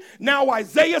Deuteronomy. Now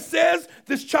Isaiah says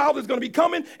this child is going to be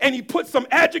coming, and he puts some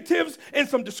adjectives and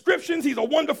some descriptions. He's a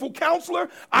wonderful counselor.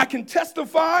 I can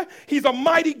testify. He's a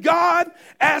mighty God.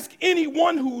 Ask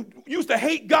anyone who used to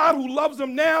hate God who loves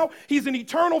him now. He's an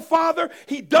eternal Father.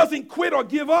 He doesn't quit or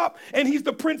give up, and he's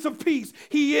the Prince of Peace.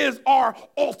 He is our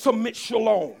ultimate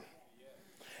shalom.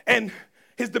 And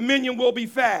his dominion will be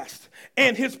vast,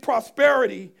 and his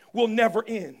prosperity will never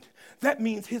end. That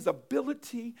means his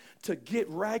ability to get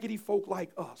raggedy folk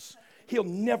like us, he'll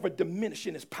never diminish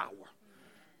in his power.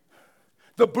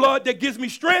 The blood that gives me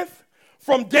strength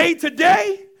from day to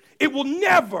day, it will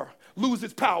never lose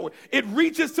its power. It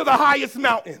reaches to the highest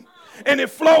mountain and it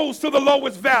flows to the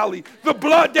lowest valley. The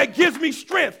blood that gives me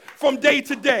strength from day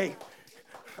to day.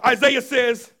 Isaiah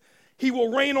says, he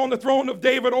will reign on the throne of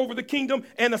David over the kingdom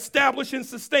and establish and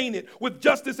sustain it with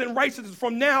justice and righteousness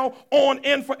from now on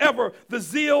and forever. The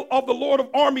zeal of the Lord of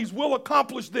armies will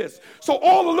accomplish this. So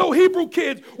all the little Hebrew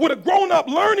kids would have grown up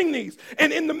learning these.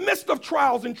 And in the midst of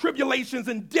trials and tribulations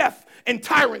and death and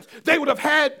tyrants, they would have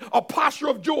had a posture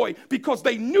of joy because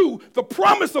they knew the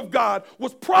promise of God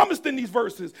was promised in these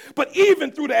verses. But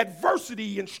even through the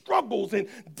adversity and struggles and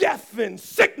death and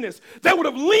sickness, they would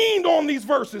have leaned on these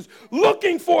verses,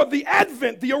 looking for the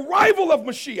advent, the arrival of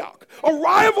Mashiach,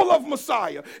 arrival of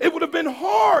Messiah. It would have been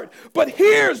hard, but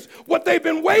here's what they've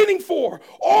been waiting for.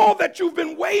 All that you've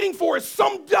been waiting for is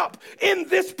summed up in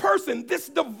this person, this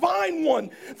divine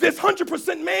one, this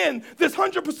 100% man, this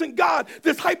 100% God,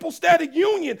 this hypostatic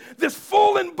union, this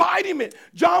full embodiment.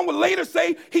 John would later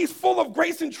say he's full of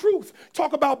grace and truth.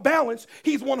 Talk about balance.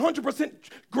 He's 100%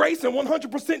 grace and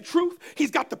 100% truth.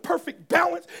 He's got the perfect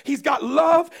balance. He's got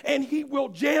love, and he will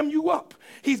jam you up.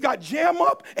 He's got jam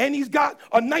up, and he's got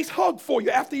a nice hug for you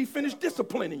after he finished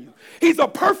disciplining you. He's a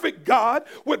perfect God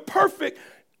with perfect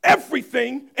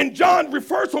everything, and John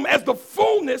refers to him as the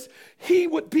fullness. He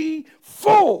would be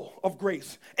full of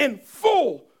grace and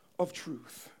full of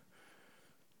truth.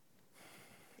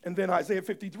 And then Isaiah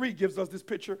 53 gives us this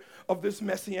picture of this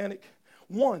messianic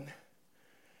one.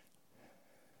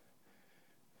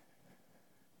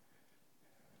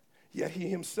 Yet he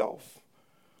himself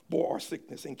bore our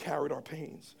sickness and carried our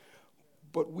pains.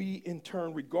 But we in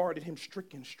turn regarded him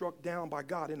stricken, struck down by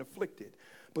God and afflicted.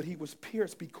 But he was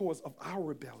pierced because of our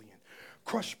rebellion,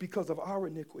 crushed because of our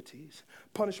iniquities.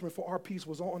 Punishment for our peace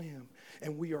was on him,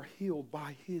 and we are healed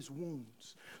by his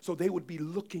wounds. So they would be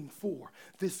looking for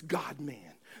this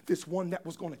God-man, this one that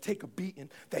was going to take a beating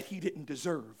that he didn't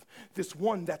deserve, this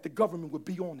one that the government would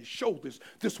be on his shoulders,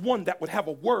 this one that would have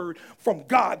a word from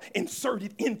God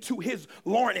inserted into his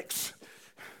larynx.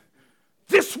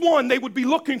 This one they would be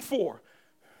looking for.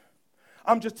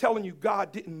 I'm just telling you,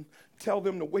 God didn't tell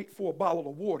them to wait for a bottle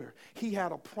of water. He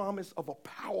had a promise of a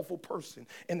powerful person.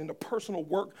 And in the personal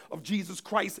work of Jesus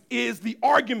Christ is the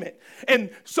argument. And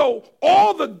so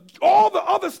all the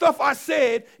other stuff I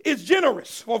said is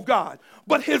generous of God.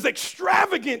 But his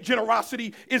extravagant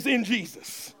generosity is in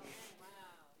Jesus.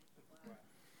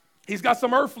 He's got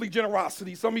some earthly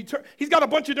generosity, he's got a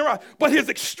bunch of generosity, but his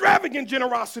extravagant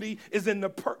generosity is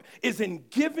in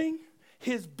giving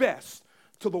his best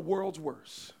to the world's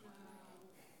worst.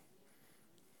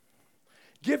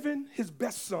 Giving his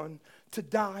best son to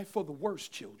die for the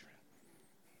worst children.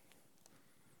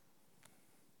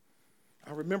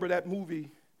 I remember that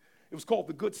movie. It was called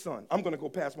The Good Son. I'm going to go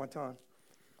past my time.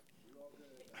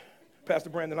 Pastor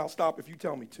Brandon, I'll stop if you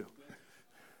tell me to.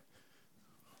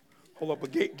 Hold up,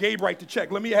 but Gabe write the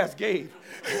check. Let me ask Gabe.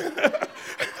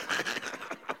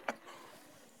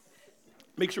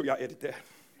 Make sure y'all edit that.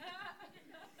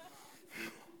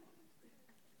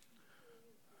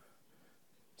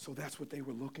 So that's what they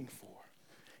were looking for.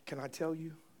 Can I tell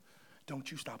you,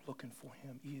 don't you stop looking for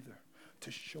him either,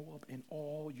 to show up in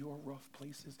all your rough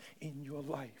places in your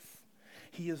life.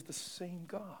 He is the same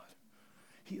God.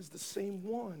 He is the same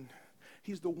one.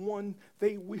 He's the one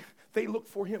they look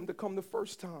for him to come the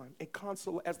first time and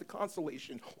as the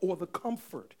consolation or the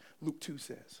comfort, Luke 2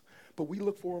 says. But we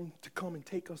look for him to come and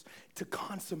take us to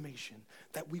consummation,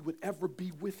 that we would ever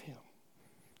be with him.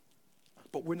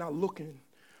 But we're not looking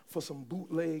for some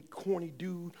bootleg, corny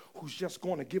dude who's just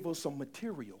going to give us some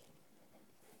material.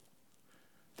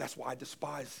 That's why I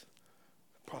despise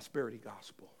prosperity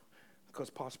gospel. Because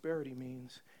prosperity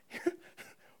means,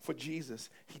 for Jesus,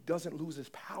 he doesn't lose his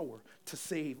power to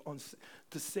save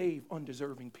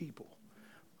undeserving people.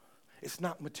 It's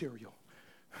not material.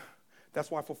 That's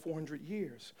why for 400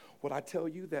 years, what I tell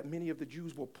you, that many of the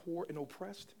Jews were poor and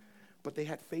oppressed, but they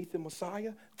had faith in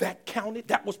Messiah, that counted,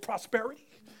 that was prosperity.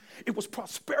 It was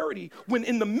prosperity when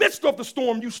in the midst of the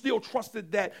storm, you still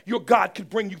trusted that your God could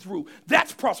bring you through.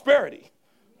 That's prosperity.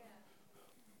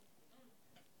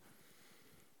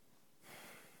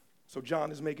 So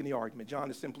John is making the argument. John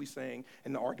is simply saying,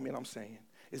 and the argument I'm saying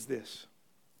is this.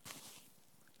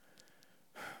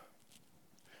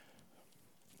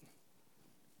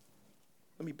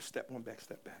 Let me step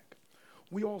back.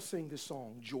 We all sing this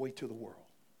song, Joy to the World.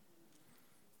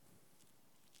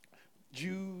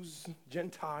 Jews,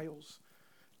 Gentiles,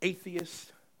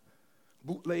 atheists,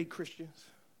 bootleg Christians,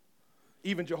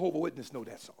 even Jehovah's Witnesses know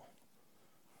that song.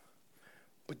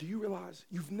 But do you realize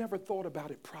you've never thought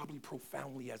about it probably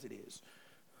profoundly as it is?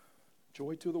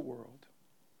 Joy to the world.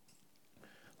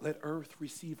 Let earth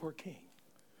receive her king.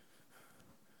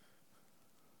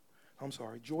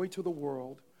 Joy to the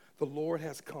world. The Lord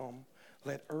has come.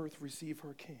 Let earth receive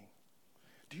her king.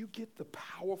 Do you get the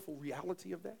powerful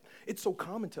reality of that? It's so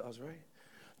common to us, right?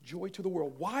 Joy to the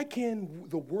world. Why can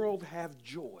the world have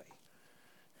joy?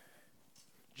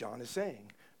 John is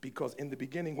saying, because in the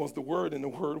beginning was the Word, and the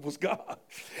Word was God.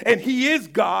 And He is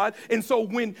God. And so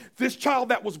when this child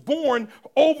that was born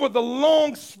over the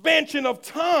long span of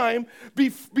time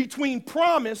between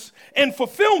promise and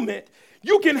fulfillment,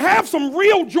 you can have some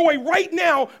real joy right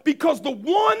now because the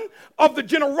one of the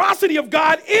generosity of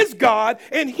God is God,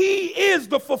 and He is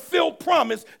the fulfilled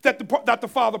promise that the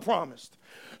Father promised.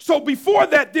 So before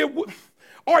that,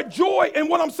 our joy, and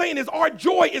what I'm saying is our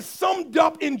joy is summed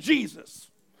up in Jesus,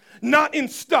 not in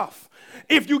stuff.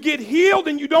 If you get healed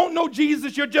and you don't know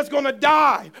Jesus, you're just going to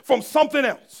die from something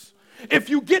else. If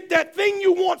you get that thing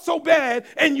you want so bad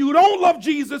and you don't love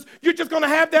Jesus, you're just going to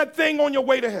have that thing on your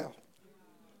way to hell.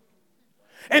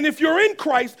 And if you're in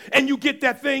Christ and you get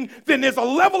that thing, then there's a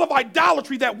level of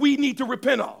idolatry that we need to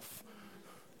repent of.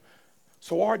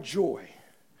 So our joy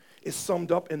is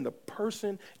summed up in the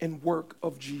person and work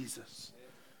of Jesus.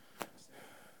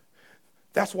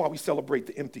 That's why we celebrate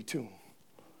the empty tomb.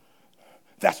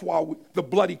 That's why the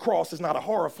bloody cross is not a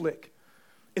horror flick.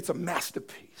 It's a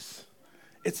masterpiece.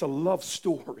 It's a love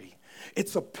story.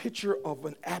 It's a picture of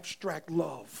an abstract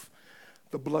love,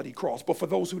 the bloody cross. But for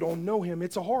those who don't know him,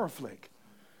 it's a horror flick.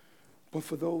 But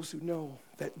for those who know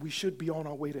that we should be on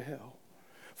our way to hell,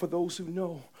 for those who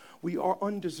know we are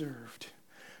undeserved,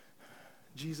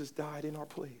 Jesus died in our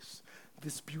place.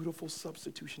 This beautiful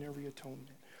substitutionary atonement.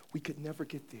 We could never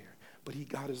get there, but he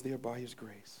got us there by his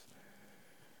grace.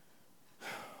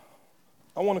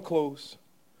 I want to close.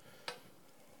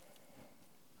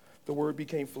 The Word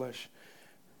became flesh.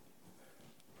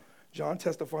 John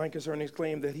testifying concerning his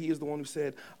claim that he is the one who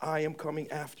said, I am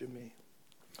coming after me.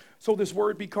 So this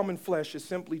Word becoming flesh is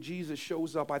simply Jesus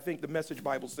shows up. I think the Message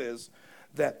Bible says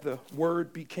that the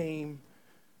Word became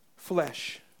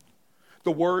flesh.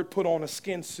 The Word put on a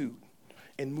skin suit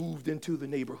and moved into the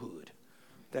neighborhood.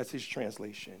 That's his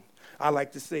translation. I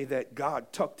like to say that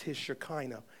God tucked his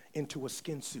Shekinah into a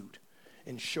skin suit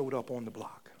and showed up on the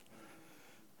block.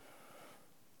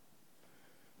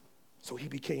 So he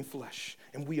became flesh,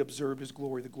 and we observed his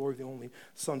glory, the glory of the only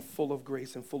Son, full of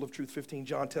grace and full of truth. 15,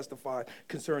 John testified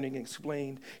concerning and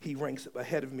explained, he ranks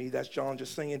ahead of me. That's John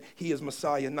just saying he is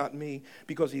Messiah, not me,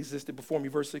 because he existed before me.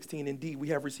 Verse 16, indeed, we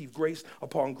have received grace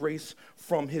upon grace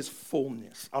from his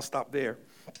fullness. I'll stop there.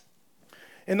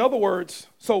 In other words,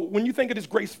 so when you think of this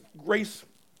grace,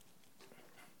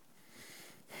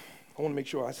 I want to make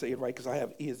sure I say it right because I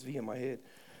have ESV in my head.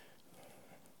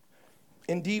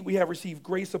 Indeed, we have received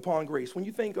grace upon grace. When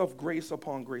you think of grace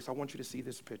upon grace, I want you to see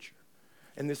this picture.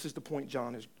 And this is the point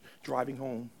John is driving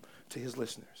home to his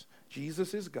listeners.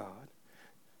 Jesus is God.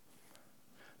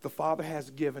 The Father has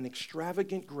given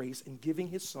extravagant grace in giving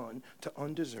his Son to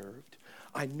undeserved.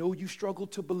 I know you struggle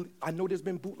to believe. I know there's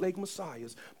been bootleg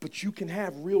messiahs, but you can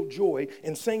have real joy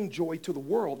and saying joy to the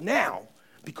world now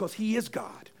because he is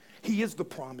God. He is the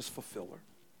promise fulfiller.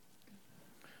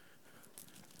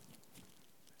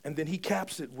 And then he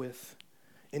caps it with,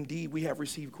 indeed, we have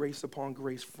received grace upon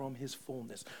grace from his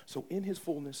fullness. So in his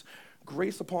fullness,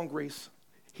 grace upon grace,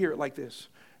 hear it like this,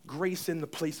 grace in the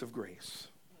place of grace.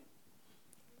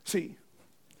 See,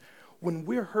 when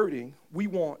we're hurting, we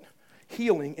want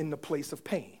healing in the place of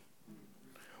pain.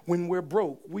 When we're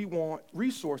broke, we want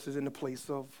resources in the place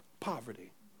of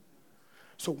poverty.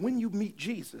 So when you meet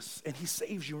Jesus and he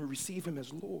saves you and receive him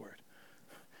as Lord,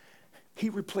 he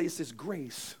replaces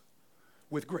grace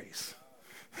with grace.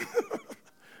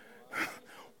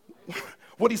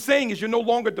 What he's saying is you're no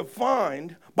longer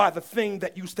defined by the thing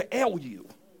that used to ail you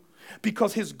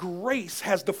because his grace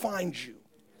has defined you.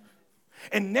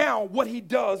 And now what he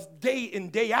does day in,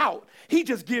 day out, he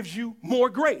just gives you more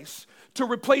grace to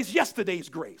replace yesterday's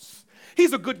grace.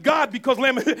 He's a good God because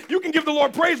you can give the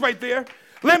Lord praise right there.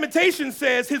 Lamentation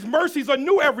says his mercies are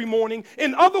new every morning.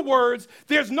 In other words,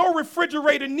 there's no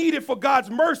refrigerator needed for God's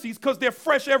mercies because they're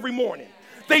fresh every morning.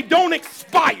 They don't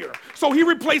expire. So he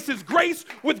replaces grace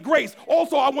with grace.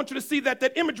 Also, I want you to see that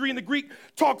imagery in the Greek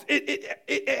talks,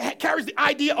 it carries the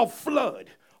idea of flood.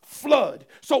 Flood.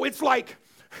 So it's like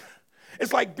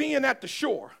being at the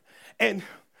shore and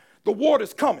the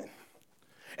water's coming.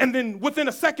 And then within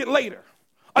a second later,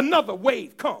 another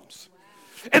wave comes.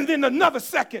 And then another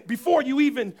second, before you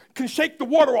even can shake the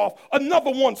water off,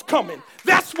 another one's coming.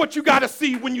 That's what you got to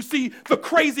see when you see the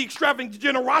crazy, extravagant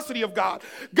generosity of God.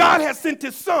 God has sent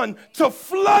his Son to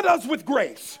flood us with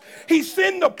grace. He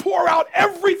sent to pour out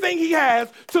everything he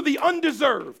has to the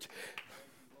undeserved.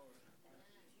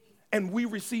 and we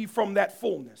receive from that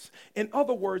fullness. In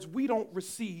other words, we don't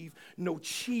receive no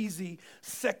cheesy,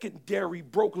 secondary,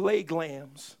 broke leg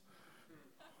lambs.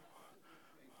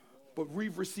 But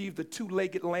we've received the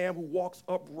two-legged lamb who walks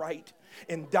upright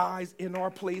and dies in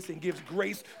our place and gives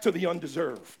grace to the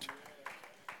undeserved.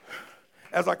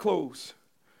 As I close,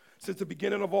 since the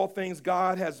beginning of all things,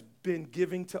 God has been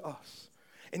giving to us,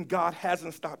 and God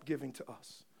hasn't stopped giving to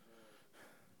us.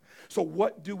 So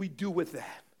what do we do with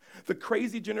that? The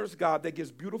crazy, generous God that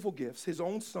gives beautiful gifts, his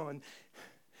own son,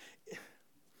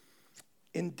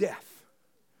 in death,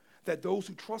 that those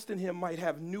who trust in him might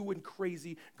have new and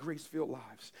crazy, grace-filled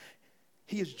lives.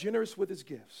 He is generous with his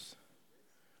gifts.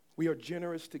 We are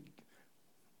generous to,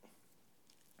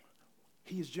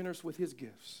 he is generous with his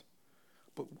gifts.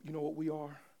 But you know what we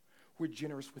are? We're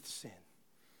generous with sin.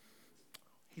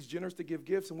 He's generous to give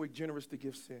gifts, and we're generous to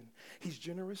give sin. He's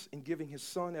generous in giving his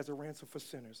son as a ransom for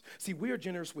sinners. See, we are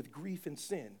generous with grief and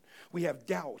sin. We have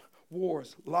doubt,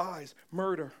 wars, lies,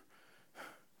 murder,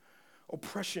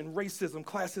 oppression, racism,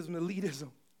 classism, elitism.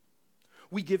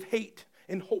 We give hate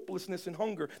and hopelessness and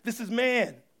hunger. This is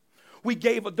man. We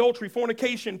gave adultery,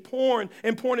 fornication, porn,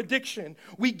 and porn addiction.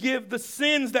 We give the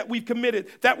sins that we've committed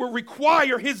that will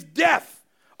require his death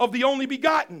of the only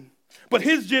begotten. But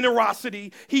his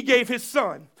generosity, he gave his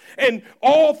son. And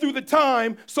all through the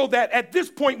time, so that at this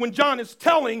point when John is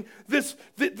telling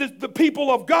the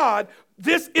people of God,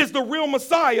 this is the real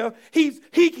Messiah, he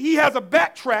has a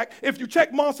backtrack. If you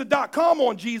check monster.com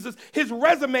on Jesus, his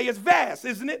resume is vast,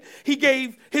 isn't it? He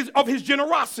gave his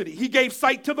generosity. He gave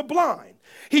sight to the blind.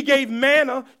 He gave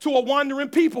manna to a wandering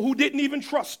people who didn't even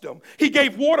trust him. He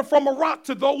gave water from a rock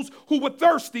to those who were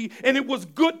thirsty, and it was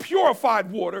good,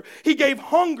 purified water. He gave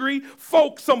hungry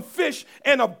folk some fish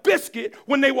and a biscuit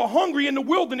when they were hungry in the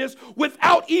wilderness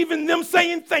without even them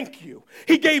saying thank you.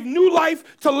 He gave new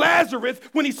life to Lazarus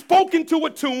when he spoke into a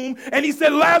tomb and he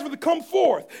said, Lazarus, come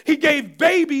forth. He gave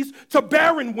babies to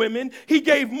barren women. He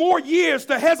gave more years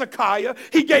to Hezekiah.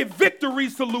 He gave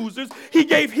victories to losers. He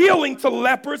gave healing to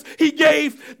lepers. He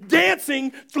gave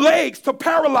dancing legs to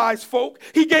paralyzed folk.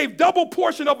 He gave double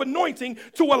portion of anointing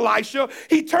to Elisha.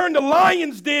 He turned the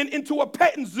lion's den into a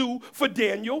petting zoo for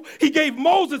Daniel. He gave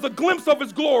Moses a glimpse of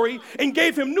his glory and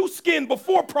gave him new skin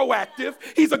before proactive.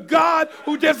 He's a God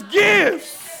who just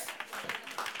gives.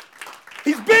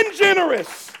 He's been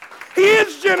generous. He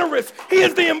is generous. He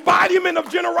is the embodiment of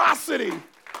generosity. I'm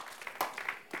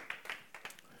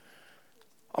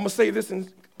going to say this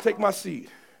and take my seat.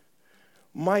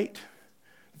 Might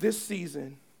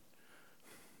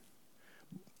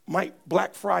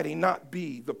Black Friday not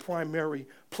be the primary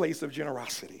place of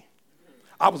generosity?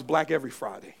 I was black every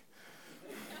Friday.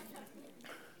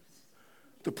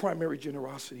 The primary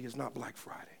generosity is not Black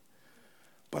Friday.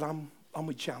 But I'm going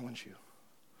to challenge you.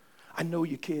 I know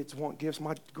your kids want gifts.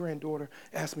 My granddaughter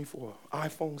asked me for an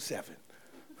iPhone 7.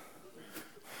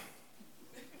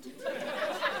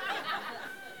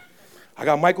 I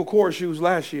got Michael Kors shoes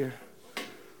last year.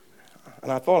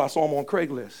 And I thought I saw them on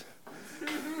Craigslist,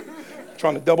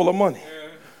 trying to double the money.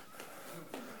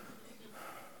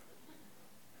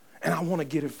 And I want to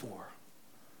get it for her.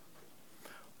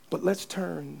 But let's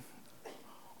turn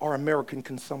our American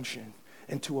consumption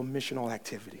into a missional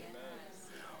activity.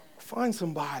 Find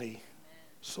somebody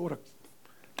sort of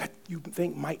that you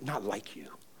think might not like you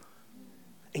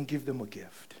and give them a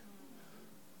gift.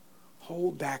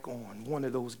 Hold back on one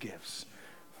of those gifts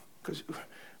because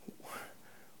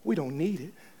we don't need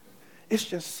it. It's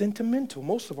just sentimental,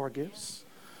 most of our gifts.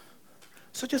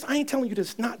 So I ain't telling you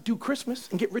to not do Christmas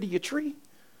and get rid of your tree.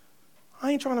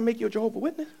 I ain't trying to make you a Jehovah's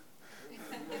Witness.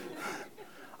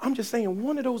 I'm just saying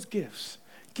one of those gifts,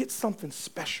 get something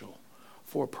special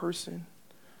for a person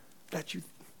that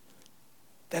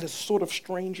is sort of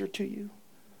stranger to you,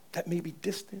 that may be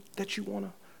distant, that you want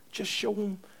to just show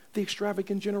them the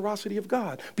extravagant generosity of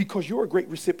God. Because you're a great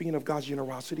recipient of God's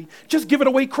generosity, just give it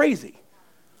away crazy.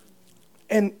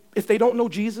 And if they don't know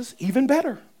Jesus, even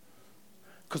better.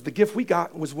 Because the gift we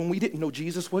got was when we didn't know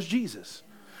Jesus was Jesus.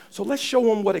 So let's show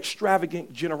them what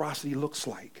extravagant generosity looks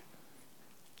like.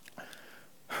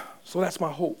 So that's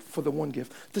my hope for the one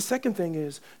gift. The second thing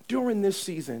is, during this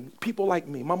season, people like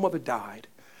me, my mother died,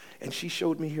 and she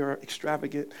showed me her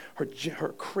extravagant, her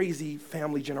crazy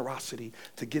family generosity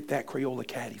to get that Crayola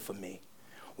caddy for me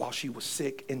while she was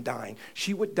sick and dying.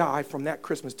 She would die from that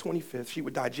Christmas 25th. She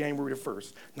would die January the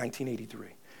 1st, 1983.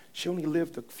 She only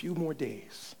lived a few more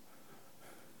days.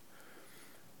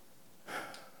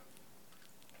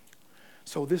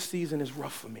 So this season is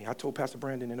rough for me. I told Pastor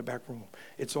Brandon in the back room,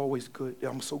 it's always good.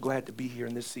 I'm so glad to be here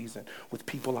in this season with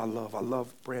people I love. I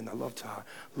love Brandon, I love Ty, I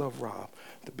love Rob,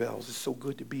 the Bells. It's so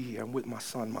good to be here. I'm with my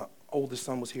son, oldest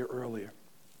son was here earlier.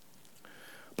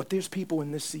 But there's people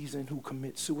in this season who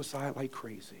commit suicide like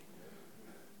crazy.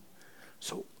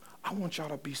 So I want y'all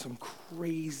to be some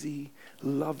crazy,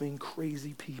 loving,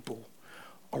 crazy people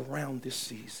around this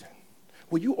season.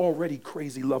 Well, you already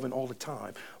crazy loving all the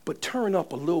time, but turn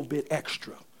up a little bit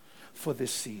extra for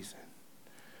this season.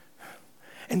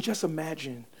 And just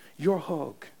imagine your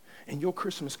hug and your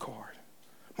Christmas card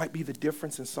might be the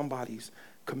difference in somebody's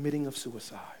committing of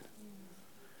suicide.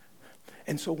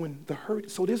 And so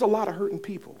there's a lot of hurting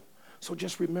people. So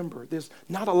just remember, there's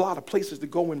not a lot of places to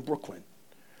go in Brooklyn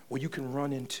where you can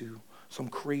run into some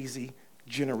crazy,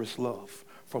 generous love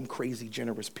from crazy,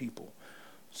 generous people.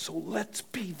 So let's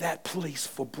be that place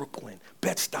for Brooklyn,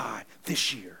 Bed-Stuy,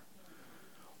 this year.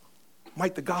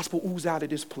 Might the gospel ooze out of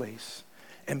this place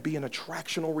and be an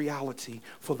attractional reality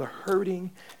for the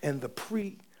hurting and the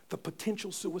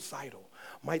potential suicidal.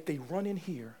 Might they run in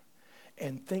here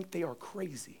and think they are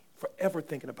crazy for ever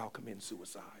thinking about committing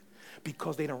suicide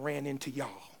because they done ran into y'all.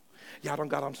 Y'all done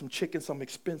got them some chicken, some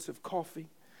expensive coffee.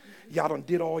 Y'all done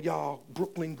did all y'all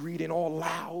Brooklyn greeting all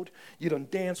loud. You done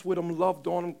danced with them, loved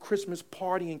on them, Christmas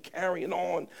party and carrying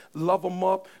on. Love them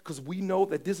up because we know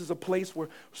that this is a place where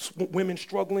women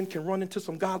struggling can run into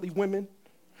some godly women.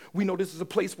 We know this is a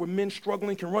place where men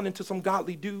struggling can run into some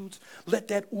godly dudes. Let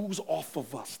that ooze off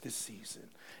of us this season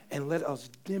and let us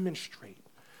demonstrate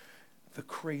the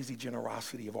crazy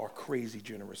generosity of our crazy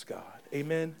generous God.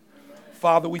 Amen.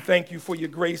 Father, we thank you for your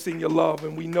grace and your love,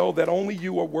 and we know that only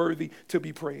you are worthy to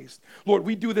be praised. Lord,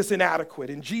 we do this inadequate,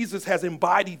 and Jesus has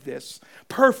embodied this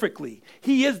perfectly.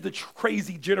 He is the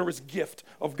crazy, generous gift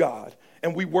of God,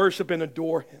 and we worship and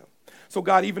adore him. So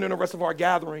God, even in the rest of our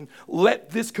gathering, let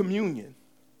this communion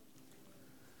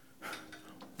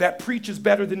that preaches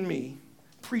better than me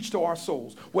preach to our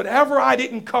souls. Whatever I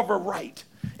didn't cover right,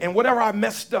 and whatever I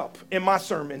messed up in my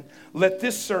sermon, let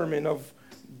this sermon of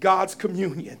God's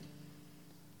communion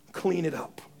clean it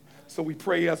up. So we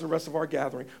pray as the rest of our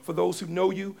gathering. For those who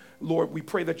know you, Lord, we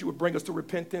pray that you would bring us to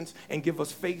repentance and give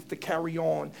us faith to carry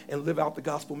on and live out the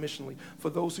gospel missionally. For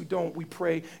those who don't, we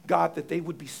pray, God, that they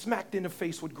would be smacked in the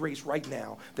face with grace right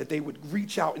now, that they would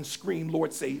reach out and scream,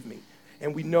 Lord, save me.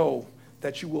 And we know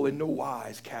that you will in no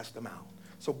wise cast them out.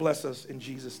 So bless us in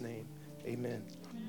Jesus' name. Amen.